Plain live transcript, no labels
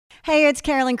Hey, it's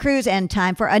Carolyn Cruz, and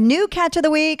time for a new catch of the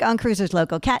week on Kruser's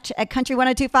Local Catch at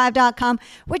country1025.com,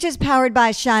 which is powered by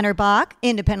Shiner Bock,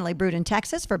 independently brewed in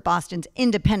Texas for Boston's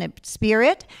independent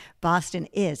spirit. Boston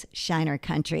is Shiner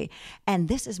Country. And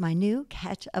this is my new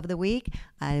catch of the week.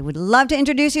 I would love to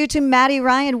introduce you to Maddi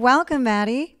Ryan. Welcome,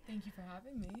 Maddi. Thank you for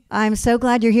having me. I'm so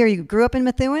glad you're here. You grew up in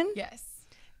Methuen? Yes.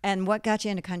 And what got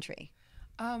you into country?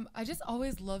 I just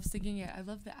always love singing it. I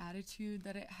love the attitude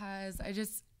that it has. I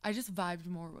just vibed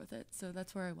more with it, so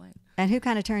that's where I went. And who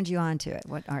kind of turned you on to it?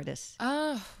 What artists?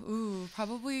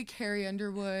 Probably Carrie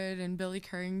Underwood and Billy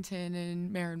Currington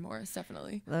and Maren Morris,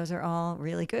 definitely. Those are all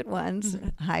really good ones.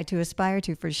 High to aspire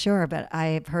to for sure. But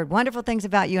I've heard wonderful things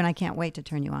about you, and I can't wait to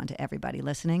turn you on to everybody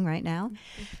listening right now.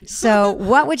 So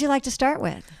what would you like to start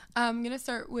with? I'm going to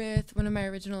start with one of my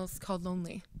originals called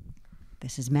Lonely.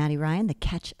 This is Maddi Ryan, the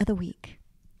catch of the week.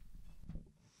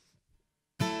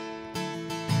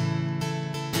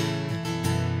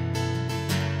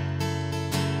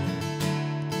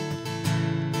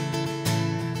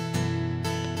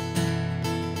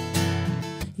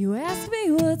 You ask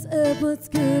me what's up, what's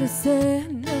good, I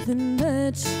said nothing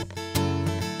much.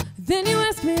 Then you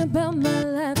ask me about my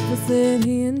life, I said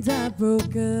he and I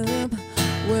broke up.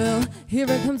 Well, here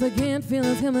it comes again,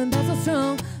 feelings coming back so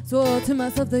strong. Swore to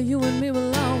myself that you and me were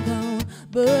long gone,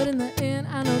 but in the end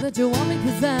I know that you want me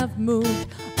 'cause I've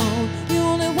moved on. You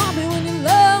only want me when you're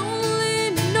lonely,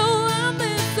 and you know I'm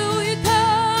there, so you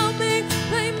call me,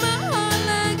 play my heart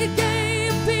like a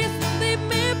game piece, leave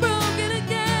me broken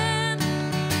again.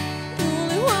 You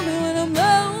only want me when I'm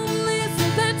lonely, so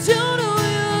that you know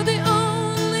you're the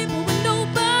only, but when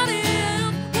nobody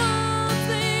else wants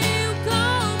me, you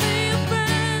call me a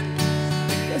friend.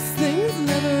 Guess things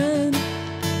never end.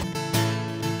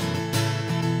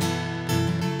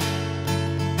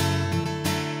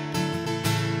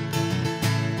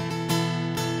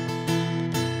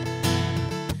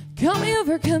 Call me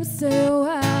over, come stay a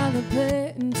while and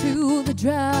play into the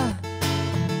dry.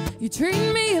 You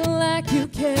treat me like you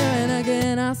care, and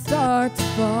again I start to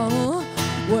fall.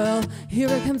 Well, here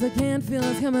it comes again,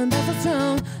 feelings coming back so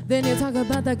strong. Then you talk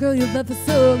about that girl you've left for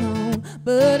so long,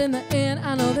 but in the end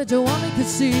I know that you want me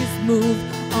 'cause she's moved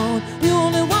on. You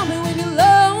only want me when you're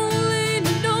lonely, and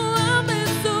you know I'm there,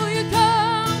 so you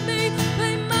call me,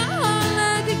 play my heart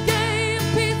like a game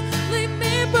piece, leave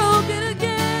me broken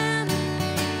again.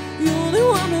 You only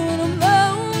want me when I'm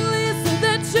lonely, so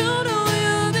that you know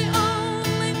you're the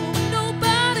only, but when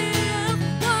nobody else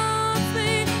wants me,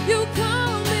 you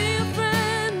call me a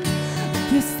friend. I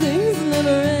guess things never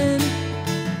end.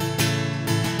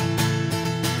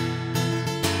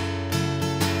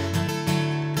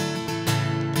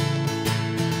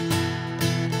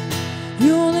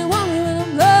 You only want me when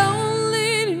I'm lonely,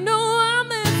 and you know I'm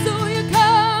there, so you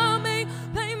call me,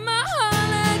 play my heart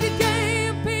like a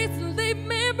game piece, and leave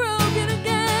me broken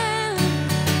again.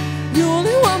 You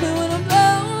only want me when I'm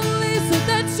lonely, so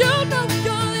that you know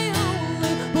you're the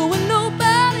only, but when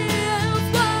nobody else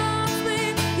wants me,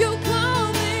 you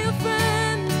call me a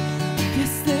friend. I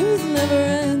guess things never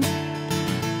end.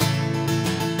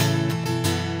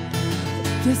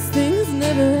 I guess things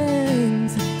never end.